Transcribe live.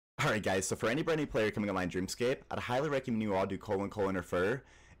Alright guys, so for any brand new player coming online Dreamscape, I'd highly recommend you all do : refer,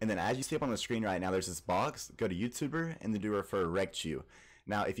 and then as you see up on the screen right now, there's this box, go to YouTuber, and then do refer RecTu.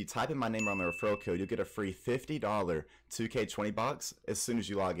 Now if you type in my name on the referral code, you'll get a free $50 2K20 box as soon as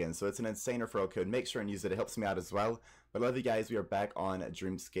you log in. So it's an insane referral code, make sure and use it, it helps me out as well. But I love you guys, we are back on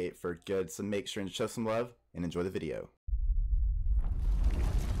Dreamscape for good, so make sure and show some love, and enjoy the video.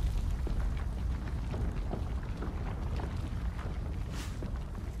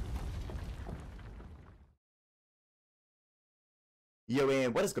 Yo,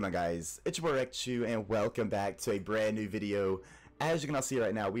 and what is going on guys, it's your boy RecTu, and welcome back to a brand new video. As you can all see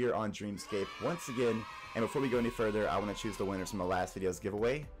right now, we are on Dreamscape once again, and before we go any further, I want to choose the winners from the last video's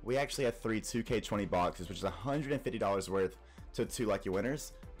giveaway. We actually have 3 2K20 boxes, which is $150 worth to 2 lucky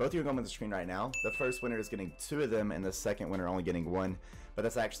winners. Both of you are going on the screen right now. The first winner is getting 2 of them, and the second winner only getting 1. But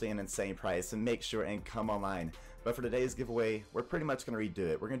that's actually an insane price, so make sure and come online. But for today's giveaway, we're pretty much going to redo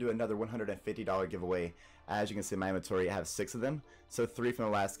it. We're going to do another $150 giveaway. As you can see in my inventory, I have 6 of them. So 3 from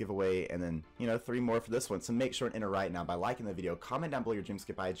the last giveaway, and then, 3 more for this one. So make sure and enter right now by liking the video, comment down below your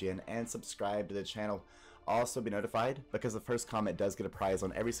Dreamscape IGN, and subscribe to the channel. Also be notified, because the first comment does get a prize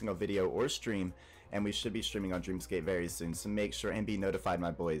on every single video or stream, and we should be streaming on Dreamscape very soon, so make sure and be notified,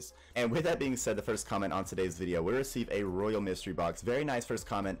 my boys. And with that being said, the first comment on today's video will receive a Royal Mystery Box. Very nice first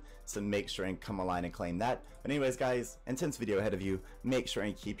comment, so make sure and come online and claim that. But anyways guys, intense video ahead of you, make sure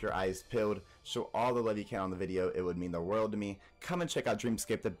and keep your eyes peeled, show all the love you can on the video, it would mean the world to me. Come and check out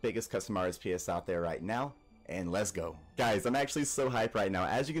Dreamscape, the biggest custom RSPS out there right now. And let's go. Guys, I'm actually so hyped right now.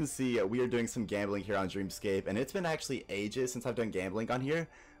 As you can see, we are doing some gambling here on Dreamscape, and it's been actually ages since I've done gambling on here,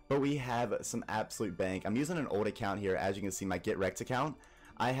 but we have some absolute bank. I'm using an old account here. As you can see, my Get Wrecked account.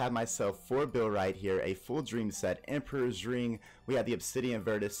 I have myself 4 bill right here, a full dream set, Emperor's Ring. We have the Obsidian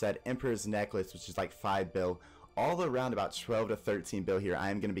Vertis set, Emperor's Necklace, which is like 5 bill. All around about 12 to 13 bill here. I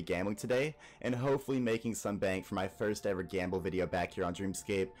am going to be gambling today and hopefully making some bank for my first ever gamble video back here on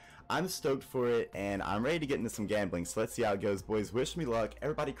Dreamscape. I'm stoked for it and I'm ready to get into some gambling, so let's see how it goes, boys. Wish me luck.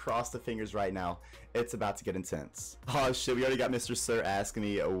 Everybody cross the fingers right now. It's about to get intense. Oh shit, we already got Mr. Sir asking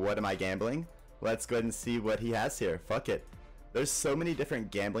me what am I gambling. Let's go ahead and see what he has here. Fuck it. There's so many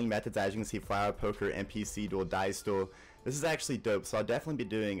different gambling methods. As you can see, flower poker, NPC duel, dice duel. This is actually dope, so I'll definitely be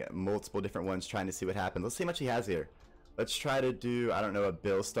doing multiple different ones trying to see what happens. Let's see how much he has here. Let's try to do, I don't know, a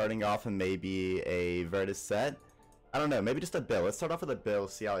bill starting off and maybe a Vertis set. I don't know, maybe just a bill. Let's start off with a bill,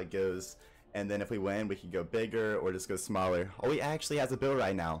 see how it goes. And then if we win, we can go bigger or just go smaller. Oh, he actually has a bill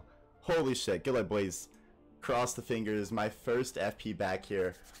right now. Holy shit, good luck, boys. Cross the fingers, my first FP back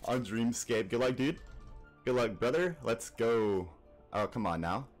here on Dreamscape. Good luck, dude. Good luck, brother. Let's go. Oh, come on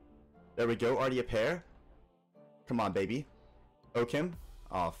now. There we go, already a pair. Come on, baby. Oakham.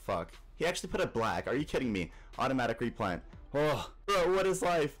 Oh, fuck. He actually put a black. Are you kidding me? Automatic replant. Oh, bro, what is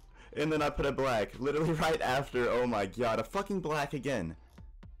life? And then I put a black. Literally right after. Oh my god, a fucking black again.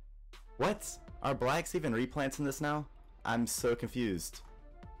 What? Are blacks even replants in this now? I'm so confused.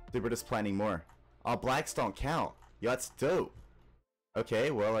 Dude, we're just planting more. Oh, blacks don't count. Yo, that's dope.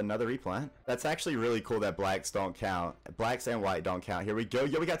 Okay, well, another replant. That's actually really cool that blacks don't count. Blacks and white don't count. Here we go.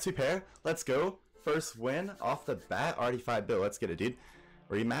 Yo, we got 2 pair. Let's go. First win off the bat. Already 5 bill. Let's get it, dude.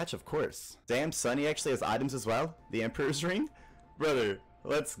 Rematch, of course. Damn, Sonny actually has items as well. The Emperor's Ring. Brother,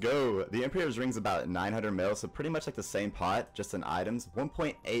 let's go. The Emperor's Ring's about 900 mil, so pretty much like the same pot, just in items.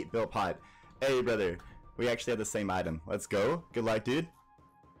 1.8 bill pot. Hey, brother. We actually have the same item. Let's go. Good luck, dude.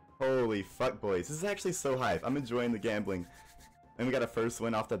 Holy fuck, boys. This is actually so hype. I'm enjoying the gambling. And we got a first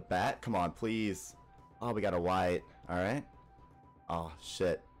win off the bat. Come on, please. Oh, we got a white. Alright. Oh,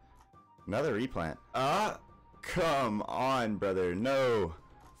 shit. Another replant. Come on, brother. No.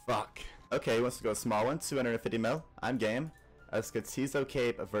 Fuck. Okay, he wants to go small one. 250 mil. I'm game. A Scotizo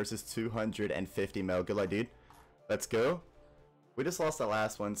Cape versus 250 mil. Good luck, dude. Let's go. We just lost that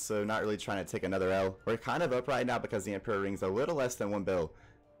last one, so not really trying to take another L. We're kind of up right now because the Emperor Ring's a little less than 1 bill.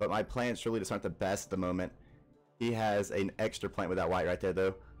 But my plants really just aren't the best at the moment. He has an extra plant with that white right there,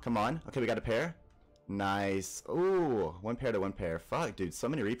 though. Come on. Okay, we got a pair. Nice. Ooh, 1 pair to 1 pair. Fuck, dude. So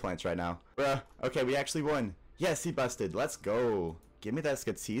many replants right now. Bruh. Okay, we actually won. Yes, he busted. Let's go. Give me that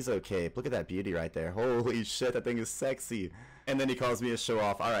Scotizo Cape. Look at that beauty right there. Holy shit, that thing is sexy. And then he calls me a show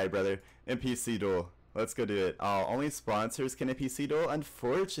off. Alright, brother. NPC duel. Let's go do it. Oh, only sponsors can NPC duel?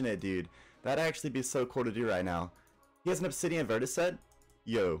 Unfortunate, dude. That'd actually be so cool to do right now. He has an Obsidian Vertis set?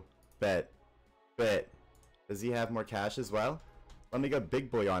 Yo. Bet. Bet. Does he have more cash as well? Let me go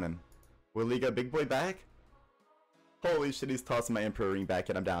big boy on him. Will he go big boy back? Holy shit, he's tossing my Emperor Ring back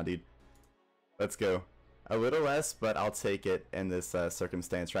and I'm down, dude. Let's go. A little less, but I'll take it in this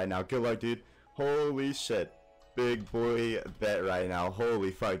circumstance right now. Good luck, dude. Holy shit. big boy bet right now.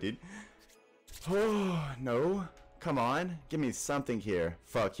 Holy fuck, dude. Oh, no. Come on. Give me something here.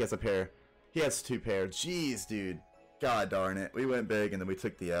 Fuck, he has a pair. He has 2 pair. Jeez, dude. God darn it. We went big and then we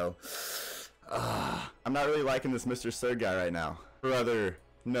took the L. I'm not really liking this Mr. Sir guy right now. Brother.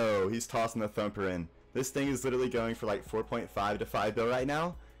 No, he's tossing the thumper in. This thing is literally going for like 4.5 to 5 bill right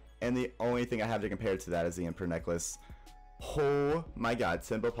now. And the only thing I have to compare to that is the Emperor necklace. Oh my god.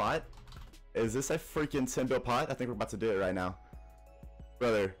 10 bill pot? Is this a freaking 10 bill pot? I think we're about to do it right now.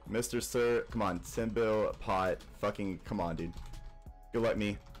 Brother, Mr. Sir, come on. 10 bill pot. Fucking, come on, dude. Good luck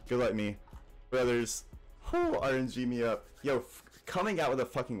me. Good luck me. Brothers. Oh, RNG me up. Yo, coming out with a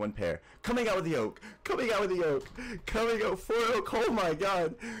fucking 1 pair. Coming out with the oak. Coming out with the oak. Coming out 4 oak. Oh my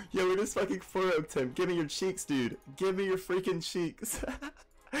god. Yo, we just fucking 4 oaked him. Give me your cheeks, dude. Give me your freaking cheeks.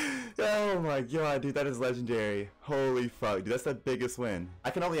 Oh my god, dude, that is legendary. Holy fuck, dude, that's the biggest win. I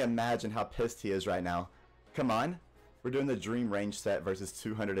can only imagine how pissed he is right now. Come on. We're doing the Dream range set versus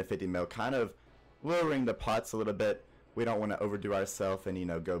 250 mil. Kind of lowering the pots a little bit. We don't want to overdo ourselves and, you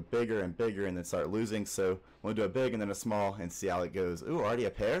know, go bigger and bigger and then start losing. So we'll do a big and then a small and see how it goes. Ooh, already a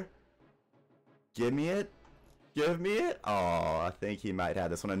pair? Give me it. Give me it. Oh, I think he might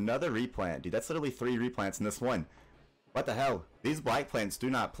have this one. Another replant. Dude, that's literally 3 replants in this one. What the hell? These black plants do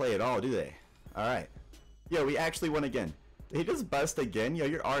not play at all, do they? Alright. Yo, we actually won again. Did he just bust again? Yo,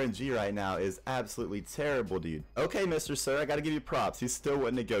 your RNG right now is absolutely terrible, dude. Okay, Mr. Sir, I gotta give you props. He's still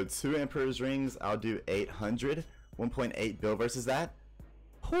wanting to go 2 Emperor's Rings. I'll do 800. 1.8 bill versus that.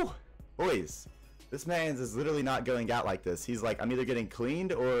 Whew. Boys, this man's is literally not going out like this. He's like, I'm either getting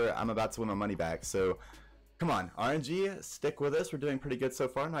cleaned or I'm about to win my money back. So, come on. RNG, stick with us. We're doing pretty good so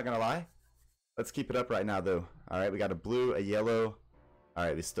far, not gonna lie. Let's keep it up right now, though. Alright, we got a blue, a yellow.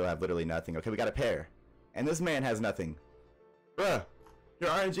 Alright, we still have literally nothing. Okay, we got a pair. And this man has nothing. Bruh, your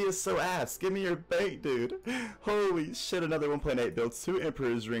RNG is so ass. Give me your bank, dude. Holy shit, another 1.8 build. 2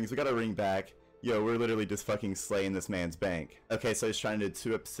 Emperor's Rings. We got a ring back. Yo, we're literally just fucking slaying this man's bank. Okay, so he's trying to do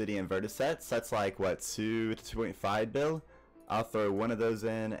 2 Obsidian Vertisets. That's like, what, 2 to 2.5 bill? I'll throw one of those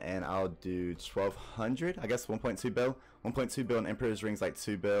in, and I'll do 1,200. I guess 1.2 bill. 1.2 bill and Emperor's Rings like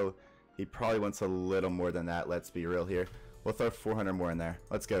 2 bill. He probably wants a little more than that, let's be real here. We'll throw 400 more in there.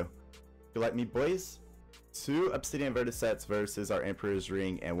 Let's go. You like me, boys? 2 Obsidian Vertisets versus our Emperor's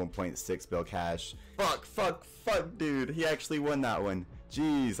Ring and 1.6 bill cash. Fuck, fuck, fuck, dude. He actually won that one.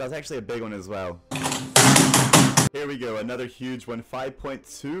 Jeez, that was actually a big one as well. Here we go, another huge one.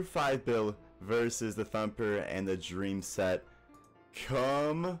 5.25 bill versus the Thumper and the Dream set.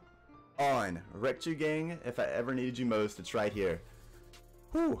 Come on. Wrecked you, gang. If I ever needed you most, it's right here.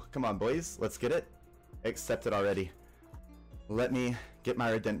 Whew, come on, boys. Let's get it. Accept it already. Let me get my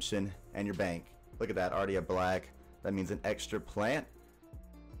redemption and your bank. Look at that, already a black. That means an extra plant.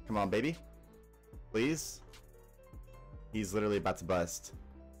 Come on, baby. Please. He's literally about to bust.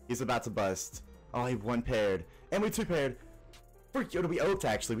 He's about to bust. Oh, he 1 paired. And we 2 paired. Freak, yo, we oaked,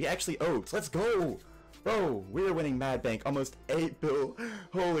 actually. We actually oaked. Let's go. Bro, we're winning Mad Bank. Almost 8 bill.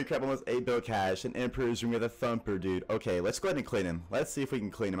 Holy crap, almost 8 bill cash. And Emperor's Ring with a Thumper, dude. Okay, let's go ahead and clean him. Let's see if we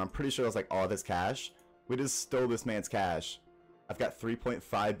can clean him. I'm pretty sure it was like all of his cash. We just stole this man's cash. I've got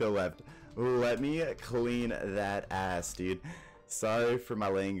 3.5 bill left. Let me clean that ass, dude. Sorry for my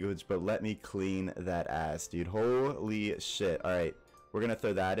language, but let me clean that ass, dude. Holy shit. Alright, we're gonna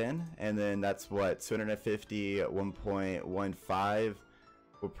throw that in. And then that's what, 250, 1.15.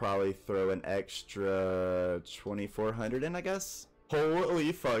 We'll probably throw an extra 2,400 in, I guess.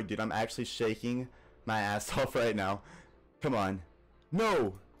 Holy fuck, dude. I'm actually shaking my ass off right now. Come on.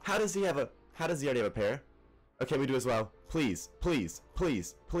 No! How does he already have a pair? Okay, we do as well. Please, please,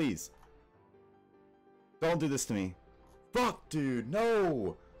 please, please. Don't do this to me. Fuck, dude.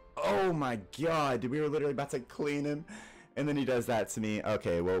 No! Oh my god, dude. We were literally about to clean him. And then he does that to me.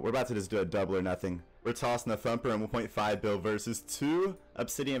 Okay, well, we're about to just do a double or nothing. We're tossing the Thumper and 1.5 bill versus 2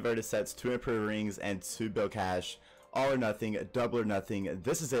 Obsidian Vertisets, 2 Emperor Rings, and 2 bill cash. All or nothing, double or nothing.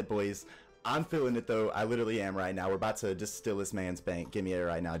 This is it, boys. I'm feeling it, though. I literally am right now. We're about to just steal this man's bank. Give me it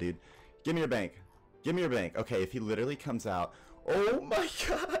right now, dude. Give me your bank. Give me your bank. Okay, if he literally comes out. Oh my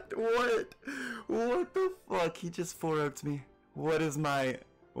god, what? What the fuck? He just 4-oped me. What is my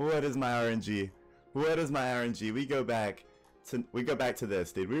RNG? What is my RNG? We go back to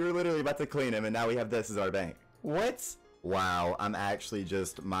this, dude. We were literally about to clean him and now we have this as our bank. What? Wow, I'm actually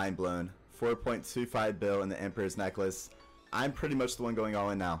just mind blown. 4.25 bill in the Emperor's necklace. I'm pretty much the one going all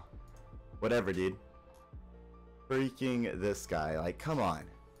in now. Whatever, dude. Freaking this guy, like, come on.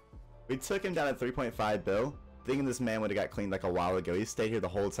 We took him down at 3.5 bill, thinking this man would have got cleaned like a while ago. He stayed here the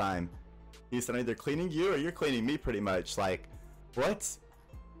whole time. He said, I'm either cleaning you or you're cleaning me, pretty much. Like, what?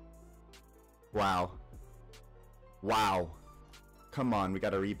 Wow. Wow. Come on, we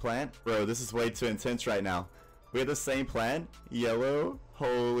got a replant? Bro, this is way too intense right now. We have the same plant. Yellow.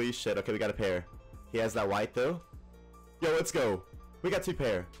 Holy shit. Okay, we got a pair. He has that white though. Yo, let's go. We got 2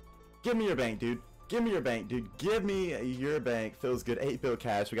 pair. Give me your bank, dude. Give me your bank, dude. Give me your bank. Feels good. 8 bill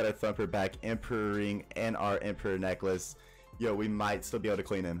cash. We got our thumper back, emperor ring, and our emperor necklace. Yo, we might still be able to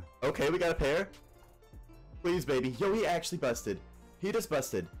clean him. Okay, we got a pair. Please, baby. Yo, he actually busted. He just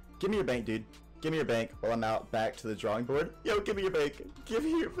busted. Give me your bank, dude. Give me your bank while I'm out back to the drawing board. Yo, give me your bank. Give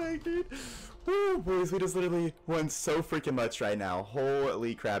me your bank, dude. Woo, boys, we just literally won so freaking much right now.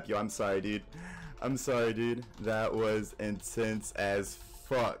 Holy crap. Yo, I'm sorry, dude. I'm sorry, dude. That was intense as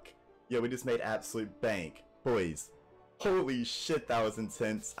fuck. Yo, we just made absolute bank. Boys. Holy shit, that was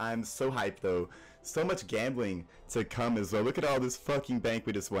intense. I'm so hyped, though. So much gambling to come as well. Look at all this fucking bank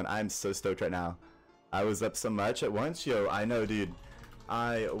we just won. I'm so stoked right now. I was up so much at once. Yo, I know, dude.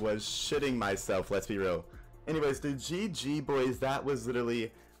 I was shitting myself, let's be real. Anyways, dude, GG, boys. That was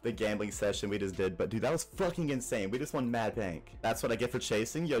literally the gambling session we just did. But, dude, that was fucking insane. We just won mad bank. That's what I get for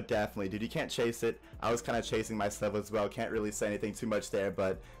chasing? Yo, definitely, dude. You can't chase it. I was kind of chasing myself as well. Can't really say anything too much there.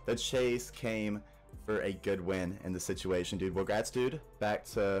 But the chase came for a good win in the situation, dude. Well, congrats, dude. Back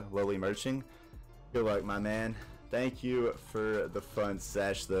to lowly merching. Good luck, my man. Thank you for the fun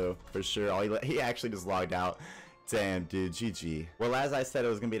sesh, though, for sure. He actually just logged out. Damn, dude, GG. Well, as I said, it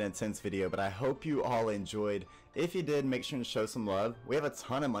was going to be an intense video, but I hope you all enjoyed. If you did, make sure to show some love. We have a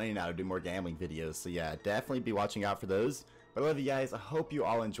ton of money now to do more gambling videos, so yeah, definitely be watching out for those. But I love you guys. I hope you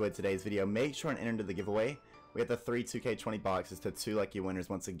all enjoyed today's video. Make sure and enter into the giveaway. We have the 3 2K20 boxes to 2 lucky winners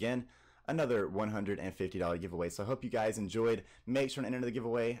once again. Another $150 giveaway. So I hope you guys enjoyed. Make sure and enter the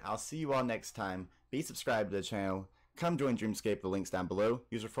giveaway. I'll see you all next time. Be subscribed to the channel. Come join Dreamscape. The link's down below.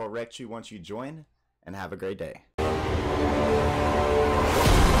 Use referral RECCHU once you join. And have a great day.